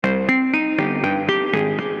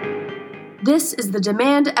This is the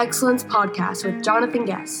Demand Excellence Podcast with Jonathan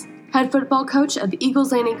Guess, head football coach of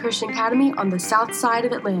Eagles Landing Christian Academy on the south side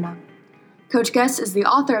of Atlanta. Coach Guess is the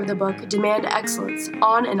author of the book Demand Excellence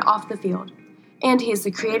on and off the field, and he is the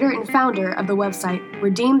creator and founder of the website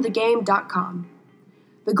redeemthegame.com.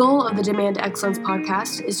 The goal of the Demand Excellence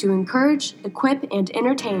Podcast is to encourage, equip, and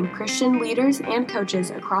entertain Christian leaders and coaches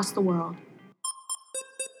across the world.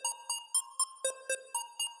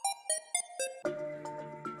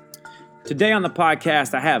 Today on the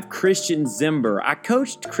podcast, I have Christian Zimber. I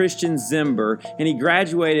coached Christian Zimber, and he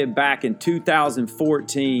graduated back in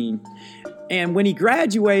 2014. And when he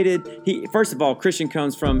graduated, first of all, Christian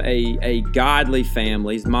comes from a godly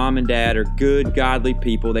family. His mom and dad are good, godly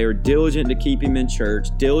people. They were diligent to keep him in church,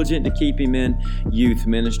 diligent to keep him in youth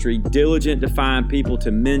ministry, diligent to find people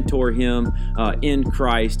to mentor him in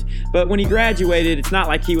Christ. But when he graduated, it's not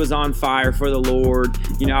like he was on fire for the Lord.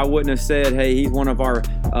 You know, I wouldn't have said, hey, he's one of our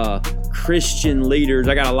Christian leaders.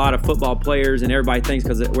 I got a lot of football players, and everybody thinks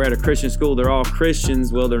because we're at a Christian school, they're all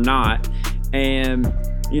Christians. Well, they're not. And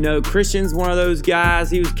you know, Christian's one of those guys,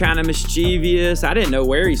 he was kind of mischievous. I didn't know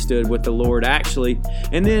where he stood with the Lord, actually.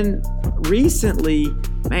 And then recently,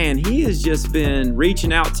 man, he has just been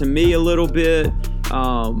reaching out to me a little bit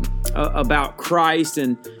about Christ.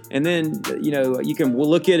 And then, you know, you can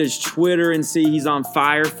look at his Twitter and see he's on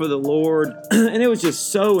fire for the Lord. And it was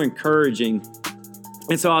just so encouraging.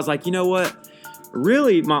 And so I was like, you know what?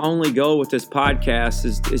 Really, my only goal with this podcast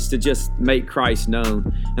is to just make Christ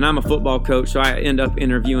known. And I'm a football coach, so I end up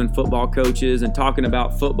interviewing football coaches and talking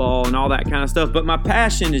about football and all that kind of stuff. But my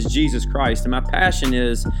passion is Jesus Christ, and my passion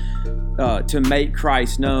is to make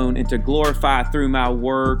Christ known and to glorify through my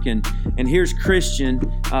work. And here's Christian,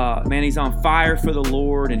 man, he's on fire for the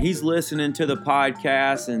Lord, and he's listening to the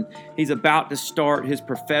podcast, and he's about to start his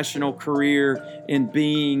professional career in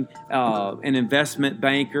being an investment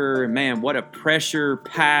banker. And man, what a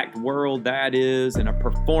pressure-packed world that is, and a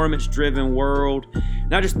performance-driven world.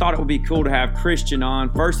 And I just thought it would be cool to have Christian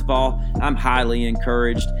on. First of all, I'm highly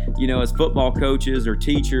encouraged. You know, as football coaches or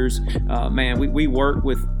teachers, man, we work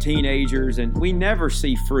with teenagers, and we never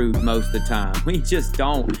see fruit most of the time. We just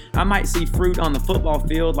don't. I might see fruit on the football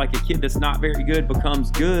field, like a kid that's not very good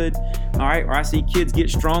becomes good, all right? Or I see kids get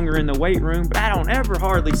stronger in the weight room, but I don't ever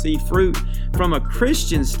hardly see fruit from a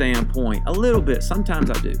Christian standpoint. A little bit.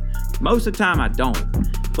 Sometimes I do. Most of the time I don't.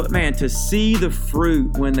 But man, to see the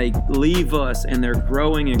fruit when they leave us and they're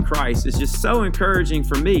growing in Christ is just so encouraging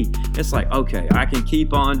for me. It's like, okay, I can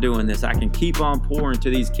keep on doing this. I can keep on pouring to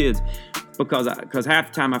these kids because half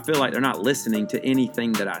the time I feel like they're not listening to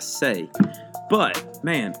anything that I say. But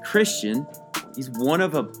man, Christian, he's one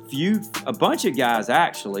of a bunch of guys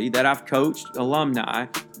actually that I've coached, alumni,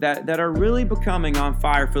 that are really becoming on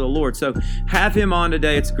fire for the Lord. So have him on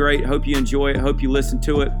today. It's great. Hope you enjoy it. Hope you listen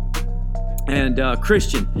to it. And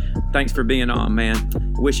Christian, thanks for being on,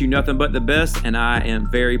 man. Wish you nothing but the best, and I am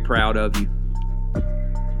very proud of you.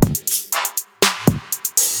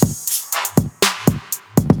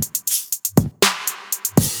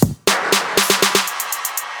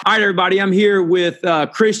 All right, everybody, I'm here with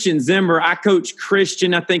Christian Zimber. I coached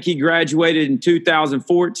Christian. I think he graduated in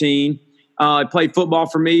 2014. He played football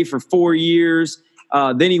for me for 4 years.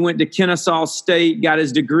 Then he went to Kennesaw State, got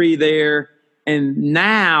his degree there. And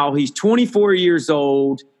now he's 24 years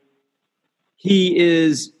old. He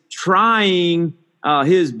is trying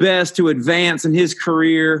his best to advance in his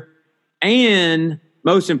career and,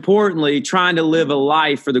 most importantly, trying to live a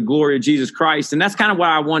life for the glory of Jesus Christ. And that's kind of why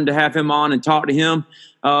I wanted to have him on and talk to him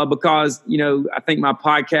because, you know, I think my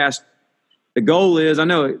podcast, the goal is, I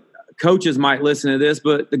know coaches might listen to this,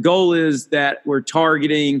 but the goal is that we're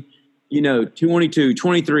targeting, you know, 22,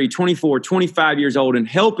 23, 24, 25 years old and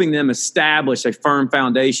helping them establish a firm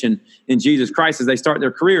foundation in Jesus Christ as they start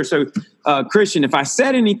their career. So, Christian, if I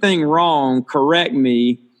said anything wrong, correct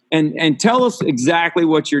me and tell us exactly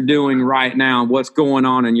what you're doing right now and what's going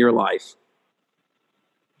on in your life.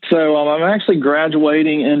 So I'm actually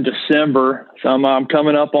graduating in December. So I'm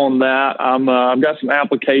coming up on that. I've got some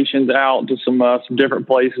applications out to some different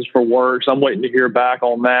places for work. So I'm waiting to hear back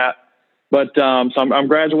on that. But so I'm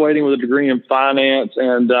graduating with a degree in finance,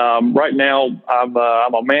 and right now I'm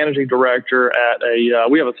a managing director at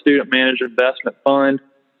we have a student managed investment fund.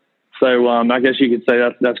 So I guess you could say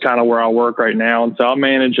that's kind of where I work right now. And so I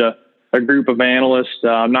manage a group of analysts,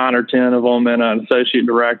 9 or 10 of them, and an associate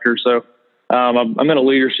director. So I'm in a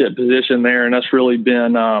leadership position there, and that's really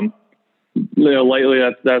been lately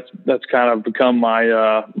that's kind of become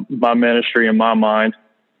my ministry in my mind.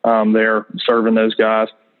 There serving those guys.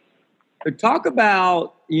 So talk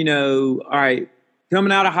about, all right,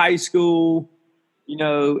 coming out of high school,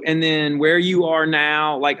 and then where you are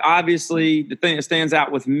now, like obviously the thing that stands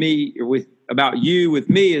out with me about you with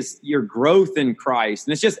me is your growth in Christ.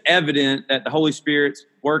 And it's just evident that the Holy Spirit's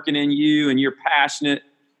working in you and you're passionate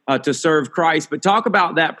to serve Christ. But talk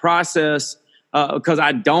about that process, because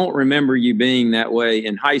I don't remember you being that way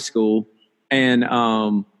in high school. And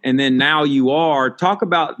then now you are. Talk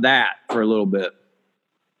about that for a little bit.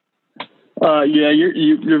 Yeah,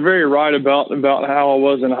 you're very right about how I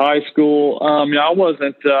was in high school. I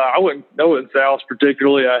wouldn't say I was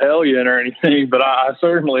particularly a hellion or anything, but I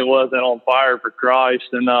certainly wasn't on fire for Christ,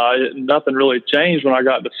 and nothing really changed when I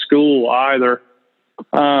got to school either.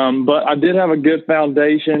 But I did have a good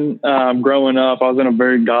foundation growing up. I was in a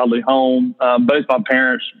very godly home. Both my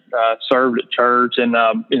parents served at church, and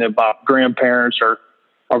my grandparents are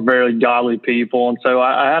very godly people, and so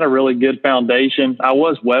I had a really good foundation. I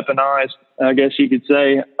was weaponized, I guess you could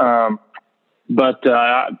say, but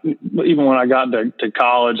even when I got to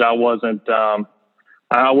college, I wasn't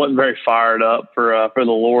very fired up for the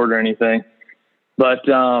Lord or anything. But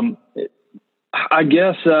I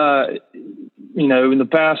guess in the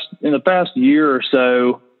past year or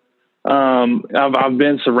so, I've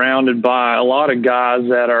been surrounded by a lot of guys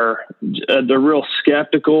that they're real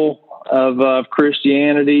skeptical of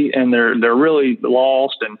Christianity, and they're really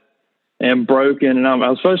lost and broken. And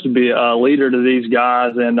I'm supposed to be a leader to these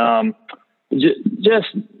guys, and just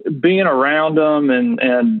being around them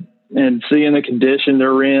and seeing the condition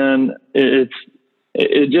they're in, it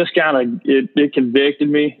just kind of it convicted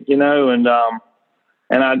me, and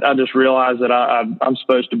I just realized that I'm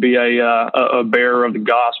supposed to be a bearer of the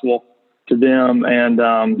gospel to them,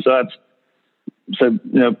 and so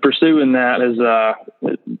pursuing that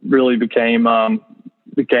it really became a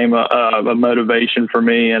motivation for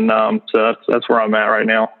me, and so that's where I'm at right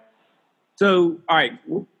now. So, all right,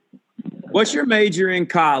 what's your major in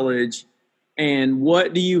college, and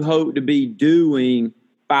what do you hope to be doing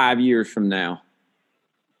 5 years from now?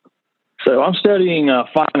 So I'm studying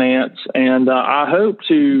finance, and I hope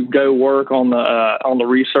to go work on the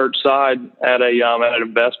research side at an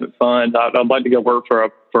investment fund. I'd like to go work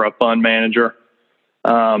for a fund manager.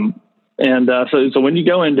 So when you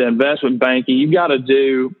go into investment banking, you've got to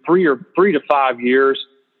do 3 to 5 years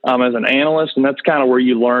as an analyst, and that's kind of where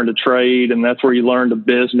you learn to trade, and that's where you learn the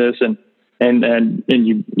business, and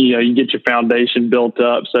you get your foundation built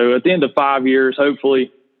up. So at the end of 5 years,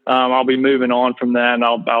 hopefully, I'll be moving on from that, and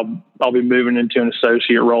I'll be moving into an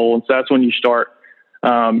associate role, and so that's when you start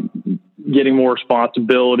getting more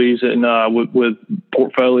responsibilities and with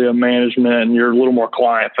portfolio management, and you're a little more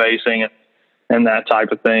client facing and that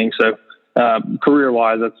type of thing. So career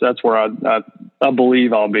wise, that's where I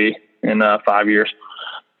believe I'll be in 5 years.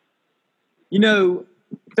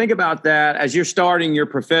 Think about that as you're starting your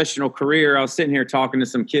professional career. I was sitting here talking to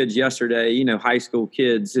some kids yesterday, high school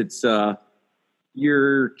kids. It's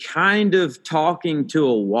you're kind of talking to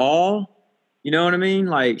a wall. You know what I mean?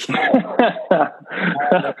 Like 100%.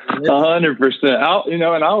 And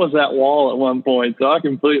I was that wall at one point, so I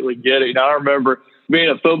completely get it. I remember being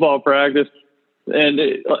at football practice, and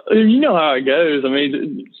you know how it goes. I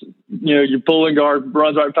mean, your pulling guard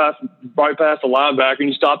runs right past the linebacker, and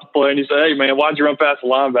you stop the play and you say, "Hey, man, why'd you run past the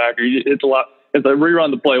linebacker?" It's a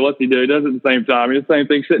rerun the play. What's he do? He does it at the same time. It's the same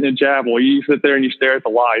thing sitting in chapel. You sit there and you stare at the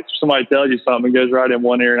lights. If somebody tells you something, it goes right in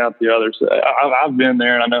one ear and out the other. So I've been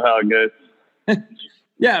there, and I know how it goes.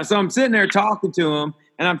 Yeah, so I'm sitting there talking to them,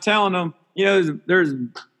 and I'm telling them, there's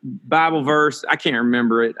Bible verse. I can't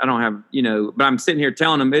remember it. I don't have, but I'm sitting here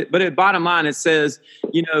telling them. But at bottom line, it says,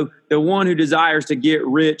 the one who desires to get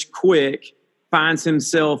rich quick finds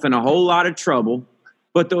himself in a whole lot of trouble.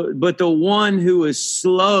 But the one who is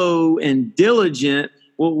slow and diligent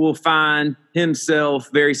will find himself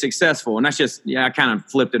very successful. And that's just, I kind of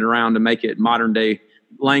flipped it around to make it modern day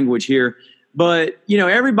language here. But,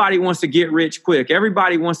 everybody wants to get rich quick.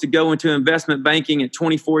 Everybody wants to go into investment banking at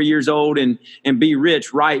 24 years old and be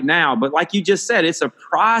rich right now. But like you just said, it's a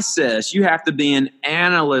process. You have to be an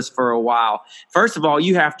analyst for a while. First of all,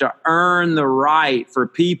 you have to earn the right for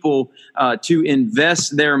people to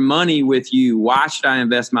invest their money with you. Why should I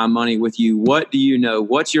invest my money with you? What do you know?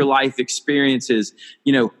 What's your life experiences?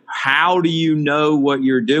 How do you know what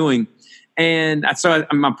you're doing? And so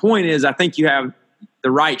my point is, I think you have the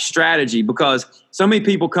right strategy, because so many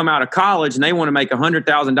people come out of college and they want to make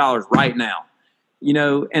 $100,000 right now,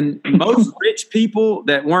 and most rich people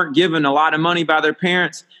that weren't given a lot of money by their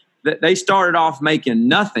parents, that they started off making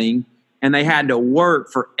nothing, and they had to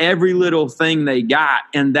work for every little thing they got.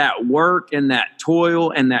 And that work and that toil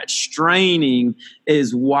and that straining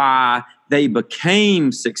is why they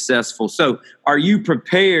became successful. So are you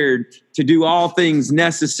prepared to do all things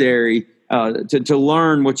necessary to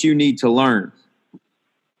learn what you need to learn?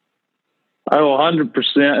 Oh,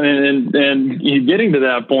 100%. And you getting to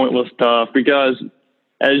that point was tough because,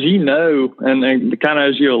 as you know, and kind of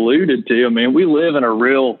as you alluded to, I mean, we live in a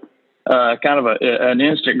real kind of an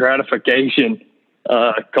instant gratification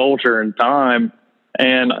culture and time.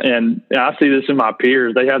 And I see this in my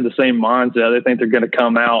peers. They have the same mindset. They think they're going to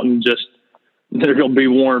come out and they're going to be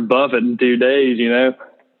Warren Buffett in 2 days, you know.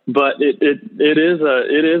 But it is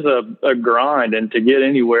a grind, and to get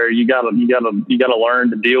anywhere, you gotta learn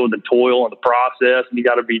to deal with the toil and the process, and you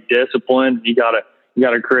got to be disciplined. You got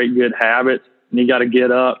to create good habits, and you got to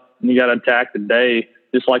get up and you got to attack the day,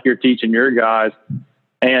 just like you're teaching your guys.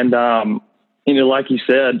 And like you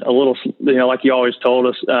said, a little, like you always told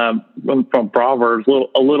us from Proverbs,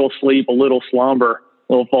 a little sleep, a little slumber,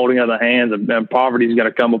 a little folding of the hands, and poverty is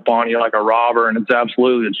going to come upon you like a robber, and it's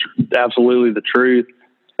absolutely the truth.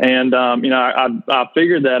 And, I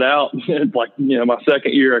figured that out like, my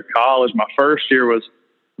second year of college. My first year was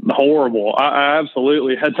horrible. I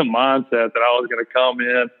absolutely had the mindset that I was going to come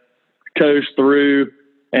in, coast through,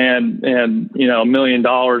 and $1 million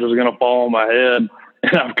was going to fall on my head.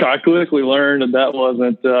 And I quickly learned that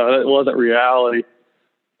wasn't reality.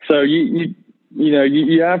 So you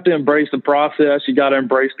have to embrace the process. You got to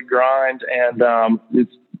embrace the grind, and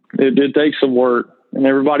it takes some work. And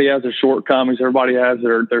everybody has their shortcomings. Everybody has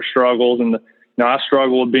their struggles. And I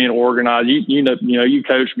struggle with being organized. You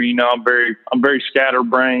coach me. I'm very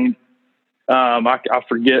scatterbrained. I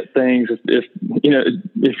forget things if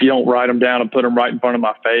you don't write them down and put them right in front of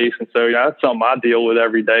my face. And so that's something I deal with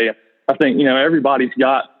every day. I think everybody's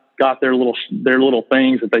got their little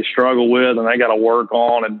things that they struggle with, and they got to work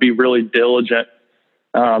on and be really diligent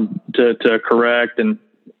to correct and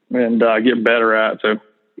get better at. So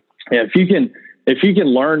yeah, if you can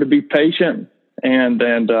learn to be patient and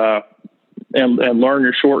learn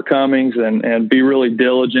your shortcomings and be really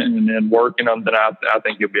diligent and working on them, then I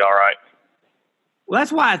think you'll be all right. Well,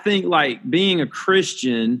 that's why I think like being a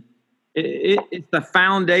Christian, it's the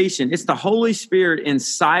foundation. It's the Holy Spirit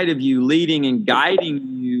inside of you leading and guiding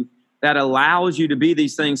you that allows you to be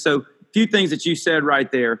these things. So a few things that you said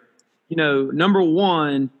right there, number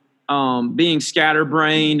one, being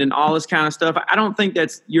scatterbrained and all this kind of stuff. I don't think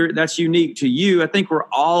that's unique to you. I think we're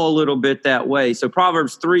all a little bit that way. So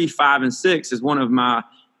Proverbs 3, 5, and 6 is one of my,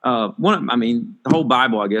 the whole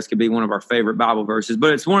Bible, I guess, could be one of our favorite Bible verses,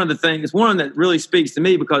 but it's one that really speaks to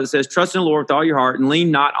me because it says, trust in the Lord with all your heart and lean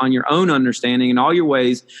not on your own understanding. In all your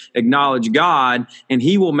ways, acknowledge God, and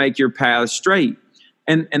he will make your paths straight.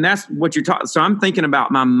 And that's what you're talking. So I'm thinking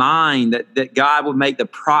about my mind that God would make the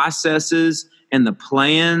processes and the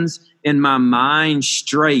plans in my mind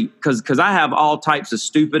straight, because I have all types of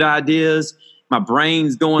stupid ideas. My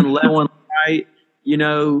brain's going left and right,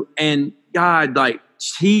 and God, like,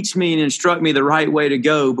 teach me and instruct me the right way to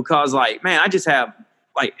go, because, like, man, I just have,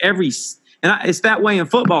 like, it's that way in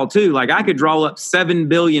football, too. Like, I could draw up 7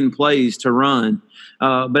 billion plays to run.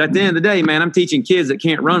 But at the end of the day, man, I'm teaching kids that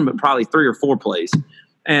can't run but probably 3 or 4 plays.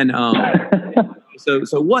 And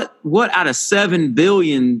So what out of 7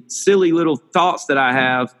 billion silly little thoughts that I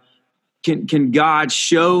have can God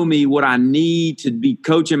show me what I need to be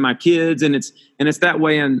coaching my kids? And it's that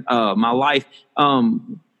way in my life.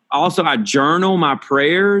 Also, I journal my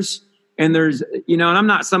prayers, and there's, and I'm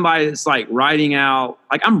not somebody that's like writing out,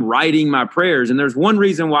 like I'm writing my prayers. And there's one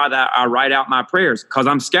reason why that I write out my prayers, because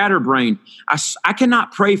I'm scatterbrained. I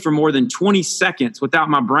cannot pray for more than 20 seconds without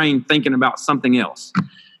my brain thinking about something else.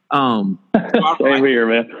 Same here,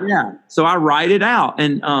 man. Yeah. So I write it out,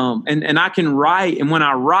 and I can write. And when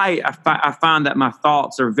I write, I find that my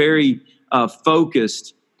thoughts are very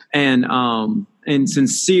focused and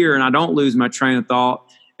sincere, and I don't lose my train of thought.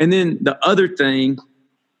 And then the other thing,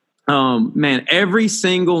 man, every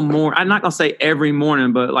single morning, I'm not going to say every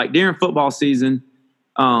morning, but like during football season,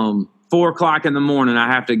 4:00 in the morning,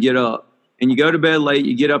 I have to get up, and you go to bed late,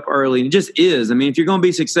 you get up early, and it just is. I mean, if you're going to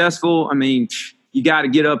be successful, you got to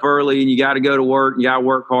get up early and you got to go to work and you got to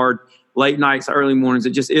work hard, late nights, early mornings. It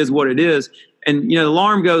just is what it is. And, the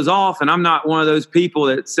alarm goes off, and I'm not one of those people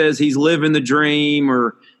that says he's living the dream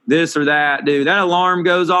or this or that. Dude, that alarm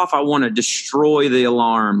goes off, I want to destroy the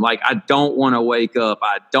alarm. Like, I don't want to wake up.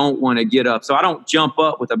 I don't want to get up. So I don't jump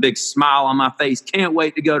up with a big smile on my face. Can't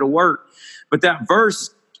wait to go to work. But that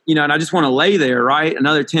verse, and I just want to lay there, right?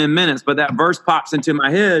 Another 10 minutes. But that verse pops into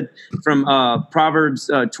my head from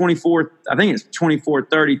Proverbs 24, I think it's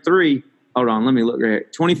 24:33. Hold on, let me look right here.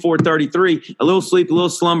 24:33. A little sleep, a little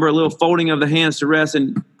slumber, a little folding of the hands to rest,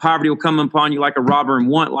 and poverty will come upon you like a robber and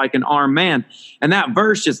want like an armed man. And that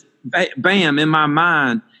verse just, bam, in my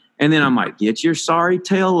mind. And then I'm like, get your sorry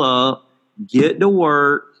tail up, get to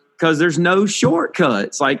work, because there's no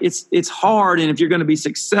shortcuts. Like it's hard. And if you're going to be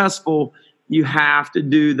successful, you have to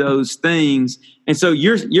do those things. And so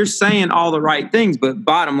you're saying all the right things, but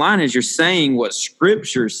bottom line is you're saying what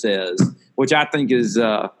Scripture says, which I think is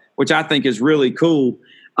really cool.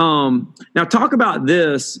 Now talk about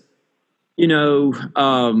this,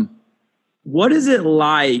 what is it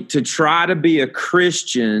like to try to be a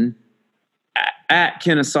Christian at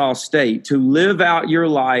Kennesaw State, to live out your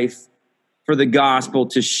life for the gospel,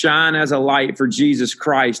 to shine as a light for Jesus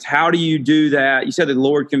Christ? How do you do that? You said the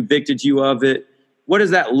Lord convicted you of it. What does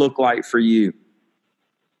that look like for you?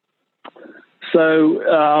 So,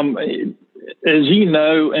 as you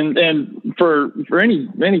know, and for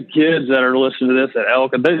many kids that are listening to this at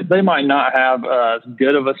Elka, they might not have as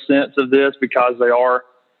good of a sense of this because they are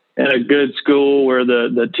in a good school where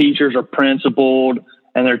the teachers are principled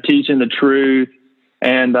and they're teaching the truth,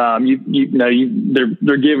 and they're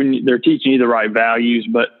teaching you the right values.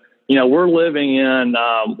 But we're living in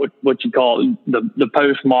what you call the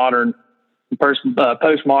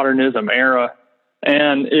postmodernism era.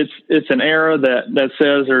 And it's an era that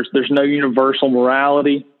says there's no universal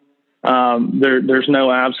morality. There's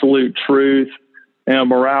no absolute truth.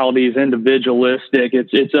 Morality is individualistic.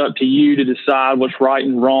 It's up to you to decide what's right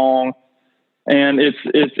and wrong. And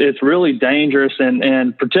it's really dangerous.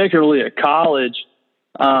 And particularly at college,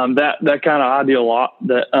 that kind of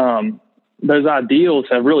those ideals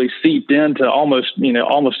have really seeped into almost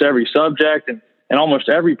every subject, and almost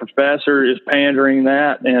every professor is pandering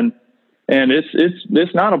that. And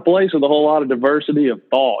it's not a place with a whole lot of diversity of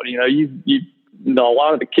thought. A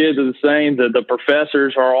lot of the kids are the same. The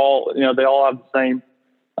professors are all, they all have the same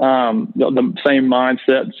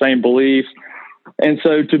mindset, the same beliefs. And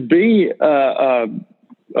so to be a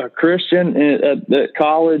Christian at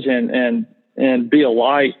college and be a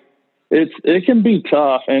light, it can be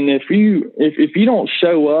tough. And if you don't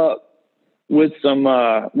show up with some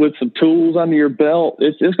tools under your belt,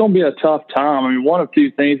 it's going to be a tough time. I mean, one of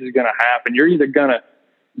two things is going to happen. You're either going to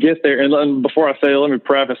get there, and before I say, let me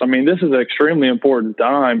preface, I mean, this is an extremely important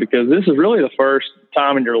time because this is really the first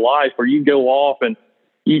time in your life where you go off and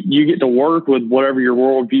you get to work with whatever your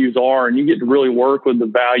worldviews are, and you get to really work with the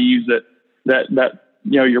values that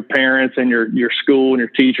your parents and your school and your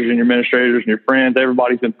teachers and your administrators and your friends,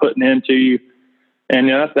 everybody's been putting into you. And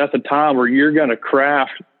that's a time where you're going to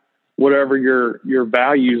craft whatever your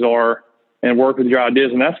values are and work with your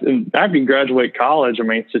ideas. And after you graduate college, I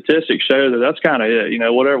mean, statistics show that's kind of it.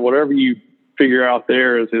 Whatever you figure out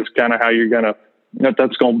there is kind of how you're going to,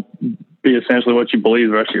 that's going to be essentially what you believe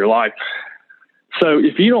the rest of your life. So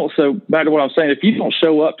back to what I'm saying, if you don't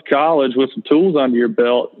show up to college with some tools under your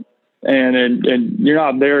belt and you're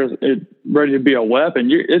not there ready to be a weapon,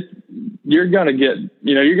 you're going to get,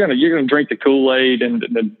 you're going to drink the Kool-Aid and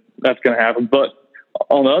that's going to happen. But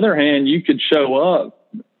on the other hand, you could show up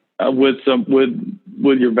with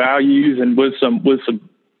your values and with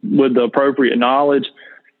the appropriate knowledge,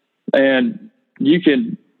 and you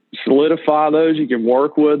can solidify those. You can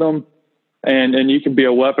work with them, and you can be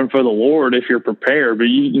a weapon for the Lord if you're prepared. But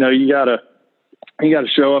you got to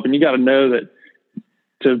show up, and you got to know that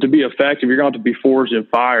to be effective, you're going to have to be forged in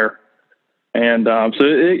fire. And so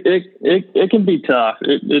it can be tough.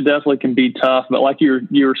 It definitely can be tough. But like you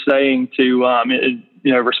were saying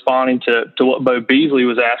responding to what Bo Beasley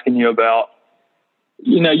was asking you about,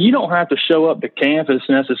 you don't have to show up to campus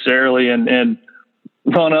necessarily and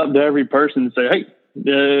run up to every person and say, "Hey,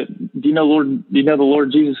 do you know the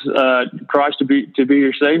Lord Jesus Christ to be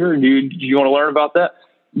your Savior? Do you want to learn about that?"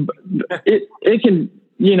 It can,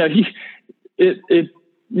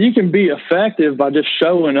 you can be effective by just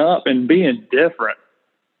showing up and being different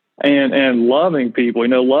and loving people.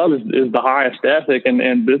 Love is the highest ethic, and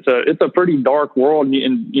it's a pretty dark world.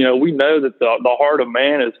 And we know that the heart of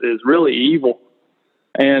man is really evil.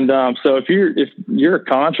 And so if you're a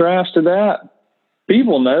contrast to that,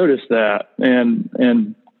 people notice that. And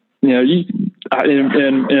in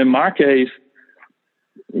my case,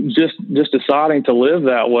 just deciding to live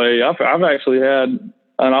that way, I've actually had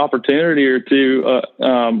an opportunity or two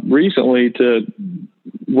recently to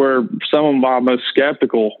where some of my most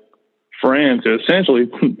skeptical friends who essentially,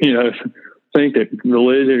 think that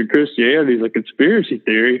religion or Christianity is a conspiracy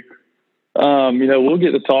theory, we'll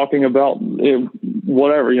get to talking about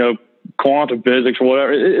whatever, quantum physics or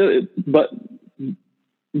whatever. But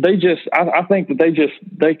I think that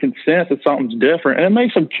they can sense that something's different, and it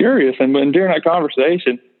makes them curious. And during that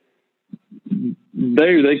conversation,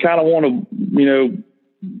 they kind of want to,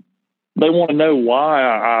 they want to know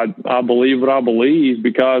why I believe what I believe,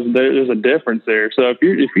 because there's a difference there. So if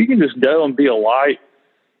you can just go and be a light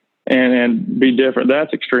and be different,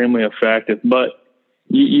 that's extremely effective. But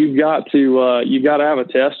you've got to have a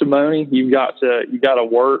testimony. You've got to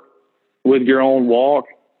work with your own walk,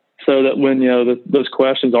 so that when those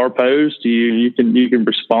questions are posed to you, you can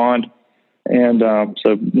respond. And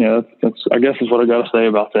that's I guess is what I got to say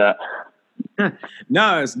about that.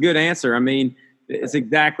 No, it's a good answer. I mean, it's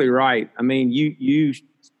exactly right. I mean,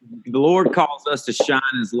 the Lord calls us to shine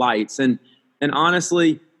as lights, and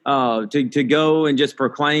honestly, to go and just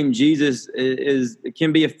proclaim Jesus it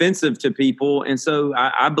can be offensive to people. And so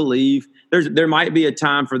I believe there might be a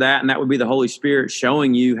time for that, and that would be the Holy Spirit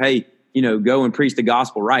showing you, hey, go and preach the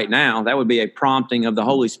gospel right now. That would be a prompting of the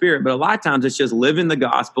Holy Spirit. But a lot of times it's just living the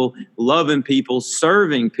gospel, loving people,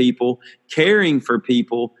 serving people, caring for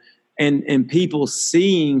people, and people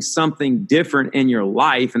seeing something different in your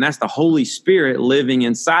life. And that's the Holy Spirit living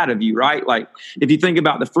inside of you, right? Like if you think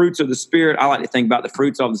about the fruits of the Spirit, I like to think about the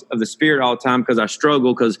fruits of the Spirit all the time because I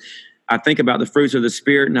struggle, because I think about the fruits of the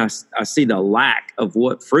Spirit and I see the lack of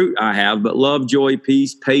what fruit I have. But love, joy,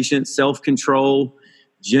 peace, patience, self-control,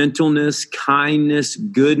 gentleness, kindness,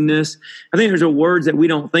 goodness. I think there's words that we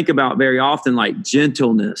don't think about very often, like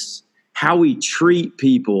gentleness, how we treat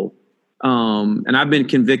people. And I've been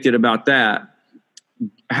convicted about that.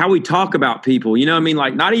 How we talk about people,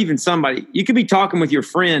 like not even somebody, you could be talking with your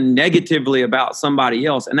friend negatively about somebody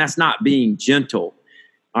else, and that's not being gentle.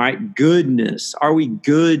 All right. Goodness. Are we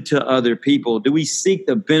good to other people? Do we seek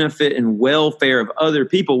the benefit and welfare of other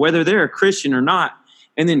people, whether they're a Christian or not?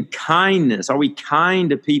 And then kindness. Are we kind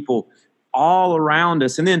to people all around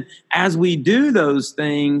us? And then as we do those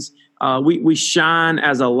things, we shine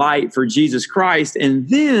as a light for Jesus Christ. And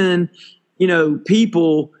then,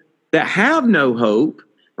 people that have no hope,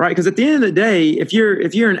 right? Because at the end of the day, if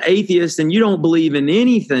you're an atheist and you don't believe in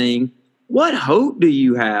anything, what hope do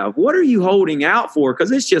you have? What are you holding out for?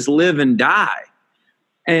 Because it's just live and die.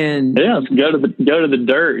 And go to the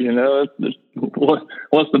dirt.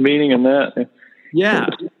 What's the meaning in that? Yeah.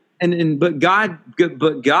 But God,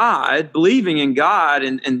 believing in God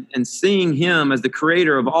and seeing Him as the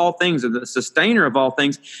creator of all things, or the sustainer of all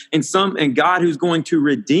things, and God who's going to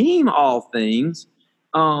redeem all things.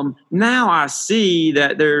 Now I see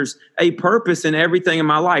that there's a purpose in everything in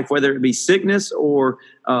my life, whether it be sickness or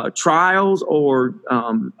trials or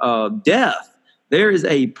death. There is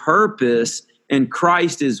a purpose, and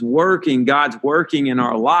Christ is working. God's working in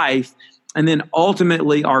our life. And then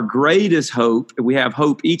ultimately our greatest hope, we have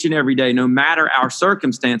hope each and every day, no matter our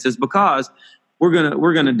circumstances, because we're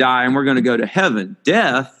going to die and we're going to go to heaven.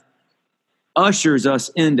 Death ushers us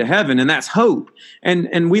into heaven, and that's hope.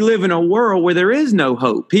 And we live in a world where there is no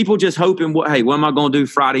hope. People just hoping, what am I going to do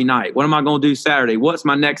Friday night? What am I going to do Saturday? What's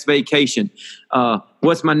my next vacation?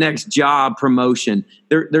 What's my next job promotion?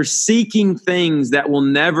 They're seeking things that will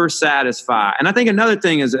never satisfy. And I think another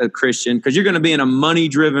thing as a Christian, because you're going to be in a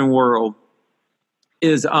money-driven world,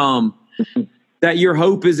 is that your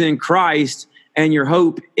hope is in Christ, and your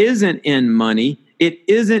hope isn't in money. It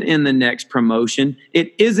isn't in the next promotion.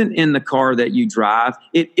 It isn't in the car that you drive.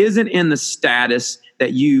 It isn't in the status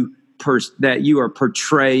that you are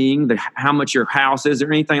portraying, how much your house is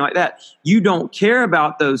or anything like that. You don't care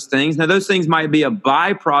about those things. Now, those things might be a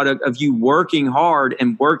byproduct of you working hard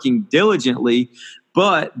and working diligently,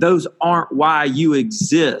 but those aren't why you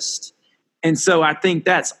exist. And so I think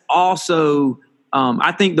that's also,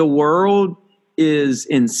 I think the world is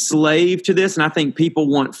enslaved to this. And I think people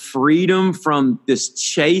want freedom from this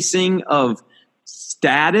chasing of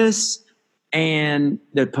status and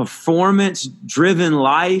the performance-driven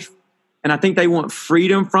life. And I think they want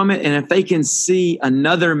freedom from it. And if they can see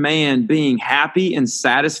another man being happy and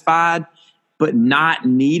satisfied, but not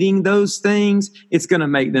needing those things, it's going to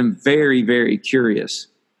make them very, very curious.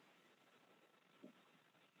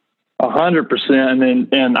 100%.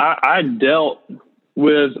 And I dealt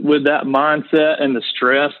with that mindset and the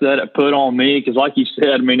stress that it put on me. Because like you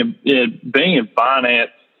said, I mean, being in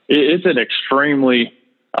finance, it's an extremely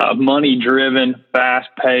money-driven,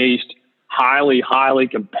 fast-paced, highly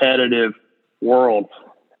competitive world.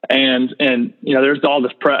 And there's all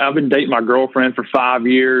this I've been dating my girlfriend for 5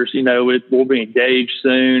 years. We'll be engaged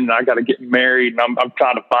soon. I got to get married, and I'm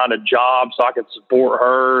trying to find a job so I can support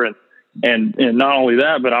her. And not only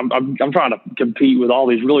that, but I'm trying to compete with all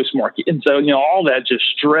these really smart kids. And so, all that just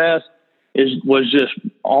stress was just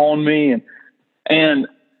on me. And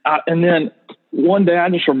then one day I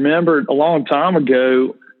just remembered a long time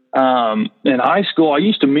ago, in high school, I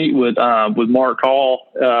used to meet with Mark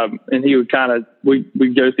Hall, and he would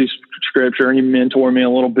we'd go through scripture, and he mentored me a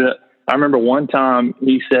little bit. I remember one time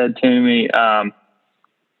he said to me,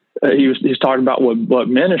 he was talking about what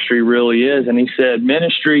ministry really is. And he said,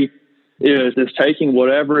 ministry is taking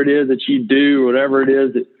whatever it is that you do, whatever it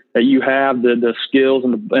is that you have the skills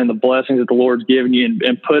and the blessings that the Lord's given you,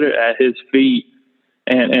 and put it at His feet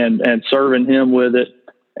and serving Him with it.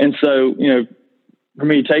 And so, for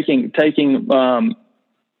me, taking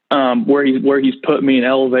where He's put me and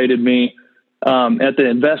elevated me at the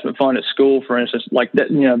investment fund at school, for instance, like that,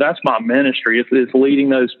 that's my ministry. It's leading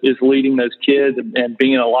those kids and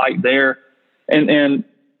being a light there. And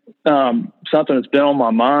something that's been on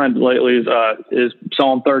my mind lately is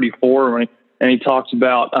Psalm 34, and he talks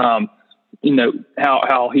about how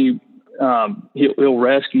he'll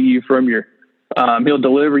rescue you from your he'll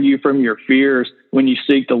deliver you from your fears when you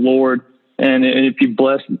seek the Lord, and if you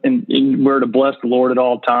bless and we're to bless the Lord at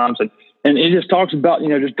all times, and it just talks about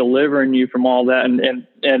just delivering you from all that,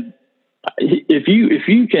 and if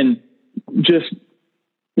you can just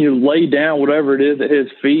lay down whatever it is at His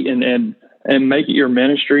feet and make it your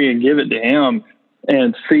ministry and give it to Him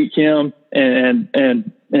and seek Him and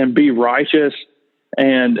be righteous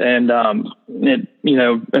and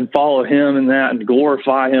follow Him in that and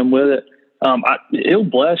glorify Him with it. He'll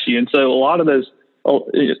bless you. And so a lot of those,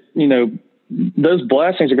 those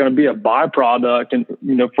blessings are going to be a byproduct, and,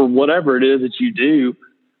 for whatever it is that you do,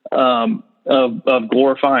 of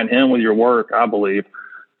glorifying Him with your work, I believe.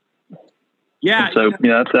 Yeah. And so,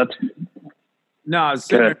 that's. No, I was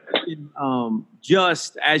saying,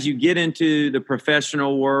 just as you get into the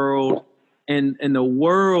professional world, and the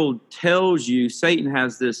world tells you, Satan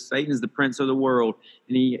is the prince of the world,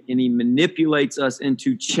 and he manipulates us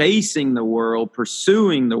into chasing the world,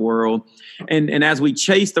 pursuing the world, and as we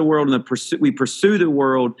chase the world and we pursue the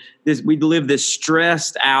world, we live this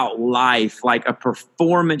stressed out life, like a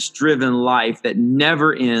performance driven life that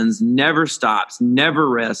never ends, never stops, never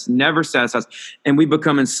rests, never satisfies, and we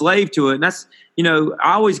become enslaved to it. And that's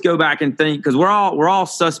I always go back and think, because we're all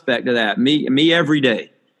suspect of that. Me every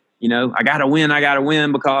day. I got to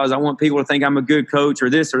win because I want people to think I'm a good coach or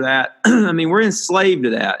this or that. I mean, we're enslaved to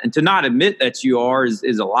that. And to not admit that you are is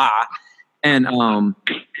a lie. And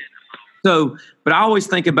but I always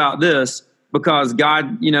think about this, because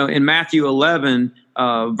God, in Matthew 11,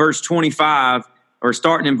 verse 25, or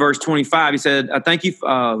starting in verse 25, He said, I thank you.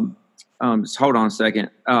 Hold on a second.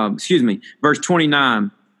 Verse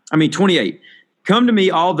 28. Come to me,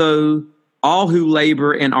 all who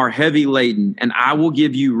labor and are heavy laden, and I will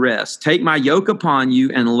give you rest. Take my yoke upon you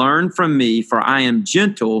and learn from me, for I am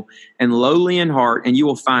gentle and lowly in heart, and you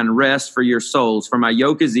will find rest for your souls. For my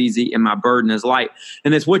yoke is easy and my burden is light.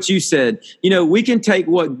 And it's what you said. We can take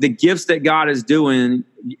what the gifts that God is doing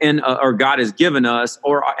or God has given us,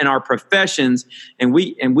 or in our professions, and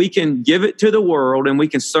we can give it to the world, and we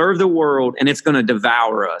can serve the world, and it's going to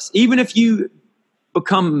devour us. Even if you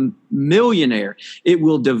become millionaire, it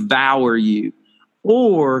will devour you.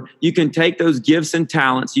 Or you can take those gifts and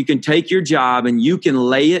talents, you can take your job, and you can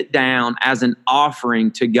lay it down as an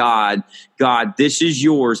offering to God. God, this is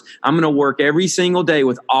yours. I'm going to work every single day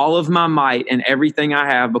with all of my might and everything I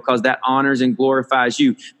have, because that honors and glorifies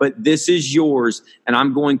you. But this is yours, and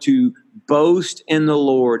I'm going to boast in the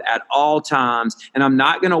Lord at all times. And I'm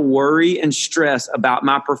not going to worry and stress about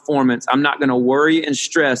my performance. I'm not going to worry and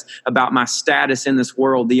stress about my status in this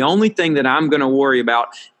world. The only thing that I'm going to worry about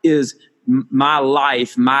is my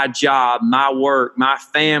life, my job, my work, my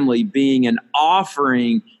family being an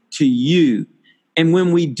offering to you. And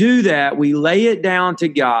when we do that, we lay it down to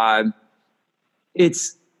God.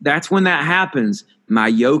 That's when that happens. My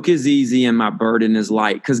yoke is easy and my burden is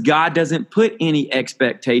light, because God doesn't put any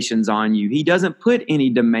expectations on you. He doesn't put any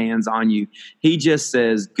demands on you. He just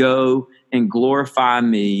says, go and glorify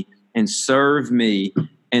me and serve me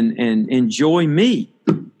and enjoy me.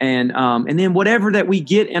 And then whatever that we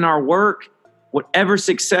get in our work, whatever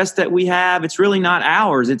success that we have, it's really not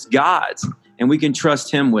ours, it's God's, and we can trust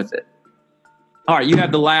Him with it. All right, you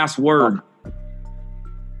have the last word.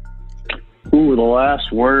 Ooh, the last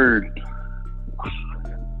word.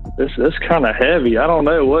 This kind of heavy. I don't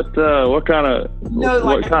know what kind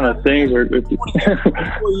of things are.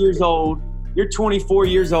 24 years old. You're 24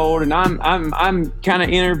 years old, and I'm kind of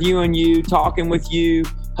interviewing you, talking with you,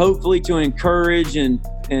 hopefully to encourage and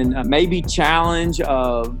maybe challenge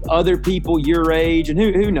other people your age, and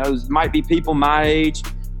who knows, might be people my age.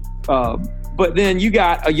 But then you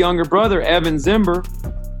got a younger brother, Evan Zimber,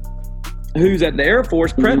 who's at the Air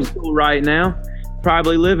Force prep school right now,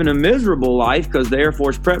 probably living a miserable life because the Air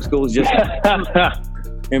Force prep school is just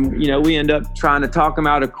and we end up trying to talk him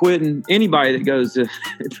out of quitting. Anybody that goes to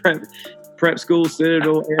prep school,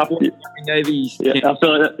 Citadel, Air Force, Navy. Yeah, I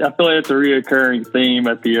feel like it's a reoccurring theme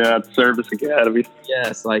at the service academy.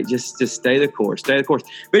 Yes, like just stay the course.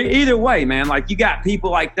 But either way, man, like you got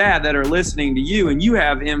people like that are listening to you, and you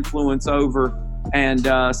have influence over And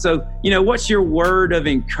so, what's your word of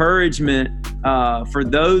encouragement for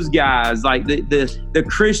those guys, like the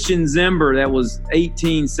Christian Zimber that was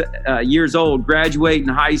 18 years old, graduating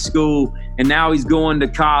high school, and now he's going to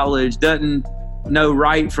college, doesn't know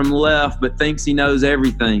right from left, but thinks he knows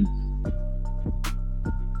everything?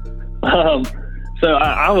 So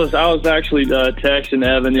I was actually texting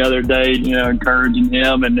Evan the other day, encouraging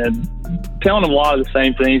him and telling him a lot of the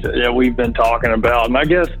same things that we've been talking about. And I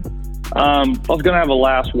guess if I was going to have a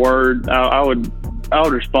last word, I would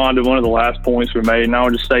respond to one of the last points we made, and I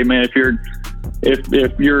would just say, man, if you're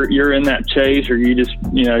in that chase, or you just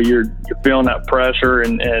you're feeling that pressure,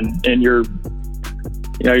 and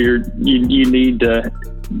you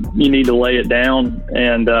need to lay it down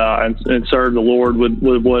and serve the Lord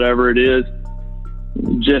with whatever it is.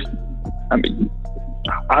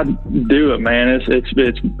 I do it, man.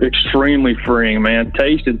 It's extremely freeing, man.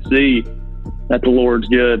 Taste and see that the Lord's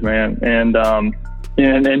good, man. And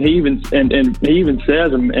he even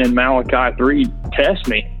says in Malachi 3, test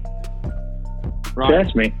me, right.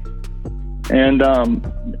 Test me. And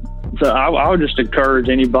so I would just encourage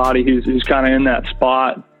anybody who's kind of in that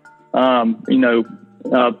spot. Bo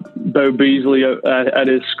Beasley at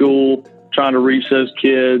his school, trying to reach those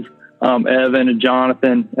kids. Evan and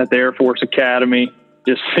Jonathan at the Air Force Academy,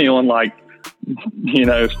 just feeling like,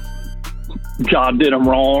 God did them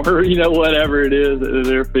wrong, or, whatever it is that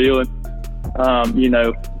they're feeling.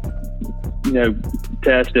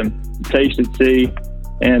 Test him, taste and see,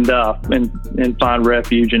 and find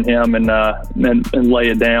refuge in him, and lay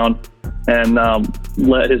it down, and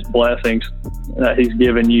let his blessings that he's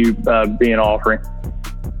given you be an offering.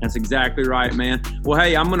 That's exactly right, man. Well,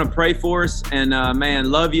 hey, I'm going to pray for us, and man,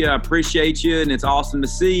 love you. I appreciate you, and it's awesome to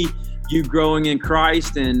see you growing in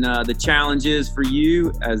Christ. And the challenge is for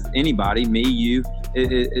you, as anybody, me, you,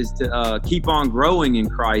 is to keep on growing in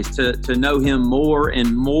Christ, to know Him more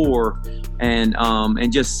and more, and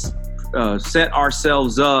just set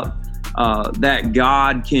ourselves up that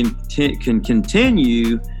God can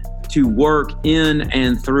continue to work in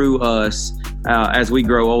and through us as we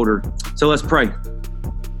grow older. So let's pray.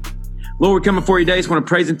 Lord, we're coming for you today. I just want to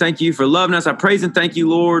praise and thank you for loving us. I praise and thank you,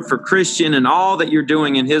 Lord, for Christian and all that you're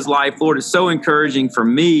doing in his life. Lord, it's so encouraging for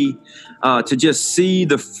me to just see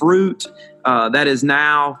the fruit that is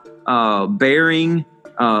now bearing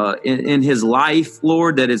in his life,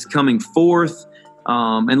 Lord, that is coming forth.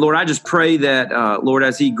 And Lord, I just pray that, Lord,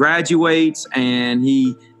 as he graduates and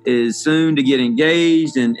he is soon to get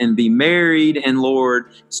engaged and be married, and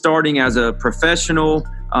Lord, starting as a professional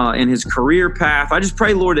in his career path, I just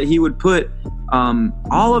pray, Lord, that he would put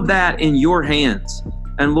all of that in your hands.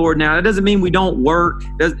 And Lord, now that doesn't mean we don't work.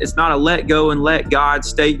 It's not a let go and let God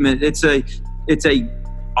statement. It's a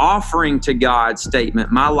offering to God statement.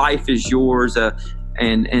 My life is yours.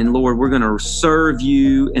 And Lord, we're going to serve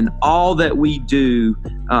you in all that we do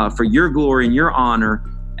for your glory and your honor.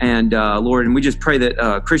 And Lord, and we just pray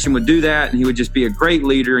that Christian would do that, and he would just be a great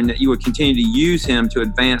leader, and that you would continue to use him to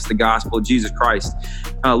advance the gospel of Jesus Christ.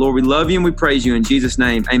 Lord, we love you and we praise you in Jesus'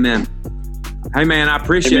 name. Amen. Hey, man, I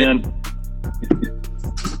appreciate it.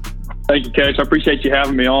 Thank you, Coach. I appreciate you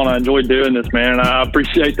having me on. I enjoyed doing this, man. I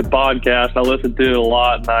appreciate the podcast. I listen to it a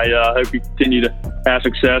lot, and I hope you continue to have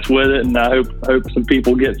success with it, and I hope some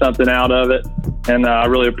people get something out of it. And I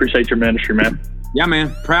really appreciate your ministry, man. Yeah,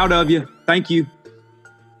 man. Proud of you. Thank you.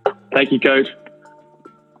 Thank you, Coach.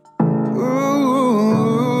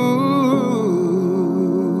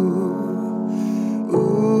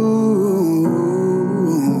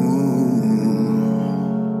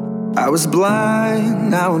 I was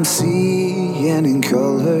blind, now I'm seeing in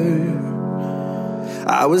color.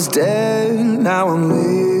 I was dead, now I'm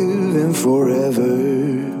living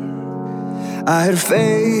forever. I had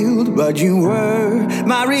failed, but you were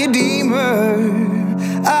my Redeemer.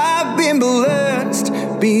 I've been blessed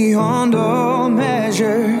beyond all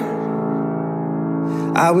measure.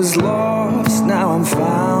 I was lost, now I'm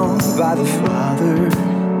found by the Father.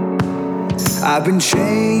 I've been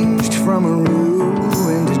changed from a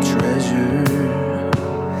ruin to treasure.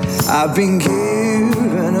 I've been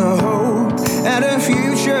given a hope and a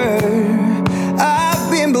future.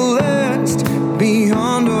 I've been blessed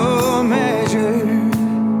beyond all measure.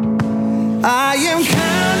 I am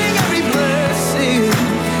counting every blessing,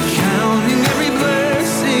 counting every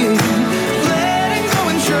blessing, letting go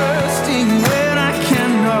and trusting when I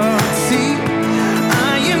cannot see.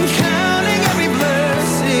 I am counting every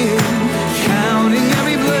blessing, counting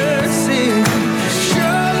every blessing.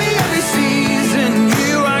 Surely every season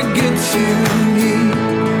you are good to me.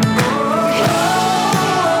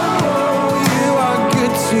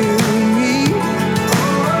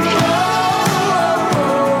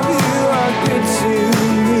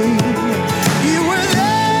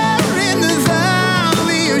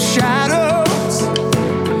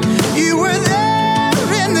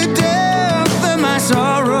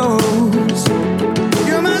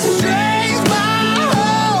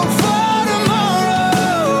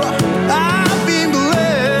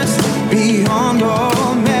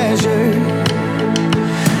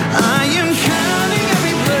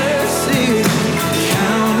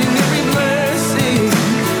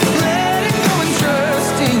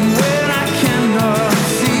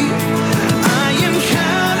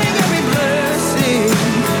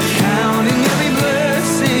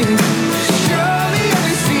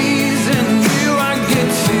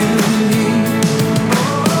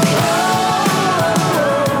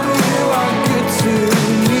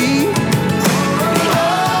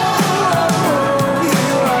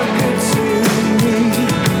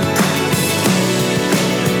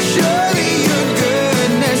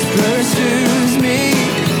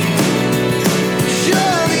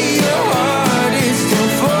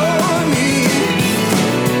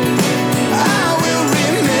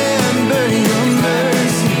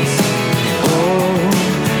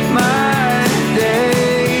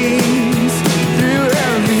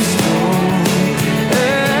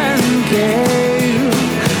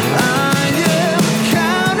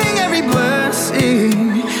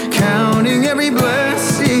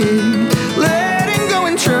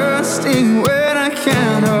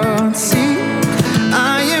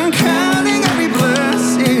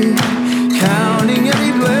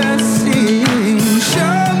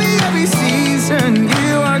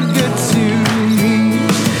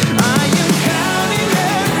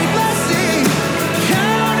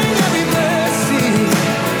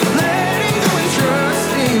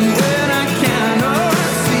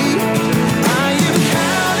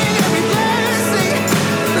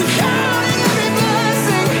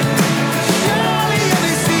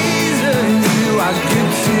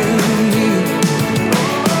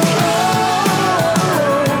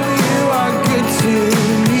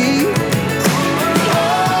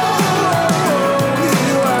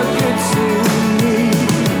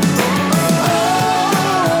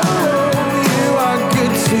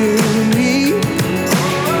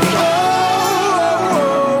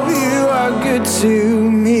 good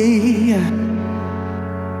to me.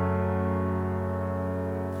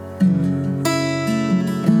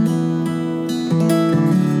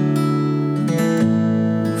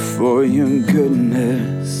 For your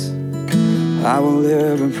goodness, I will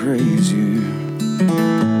ever praise you.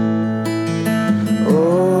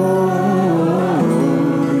 Oh,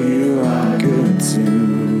 you are good to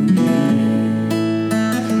me.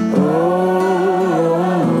 Oh,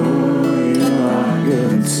 you are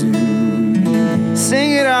good to me.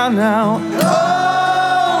 Sing it out now.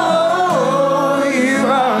 Oh, you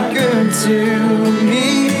are good to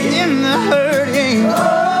me. In the hurting. Oh,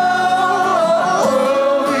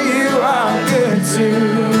 you are good to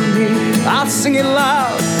me. I'll sing it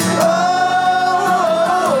loud. Oh,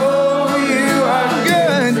 you are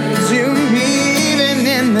good to me, even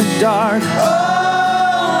in the dark.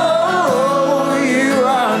 Oh, you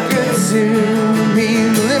are good to me.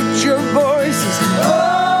 Lift your voices. Oh,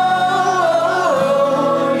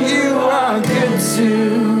 you are good to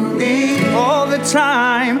me all the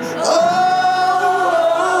time. Oh,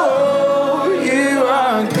 you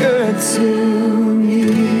are good to me.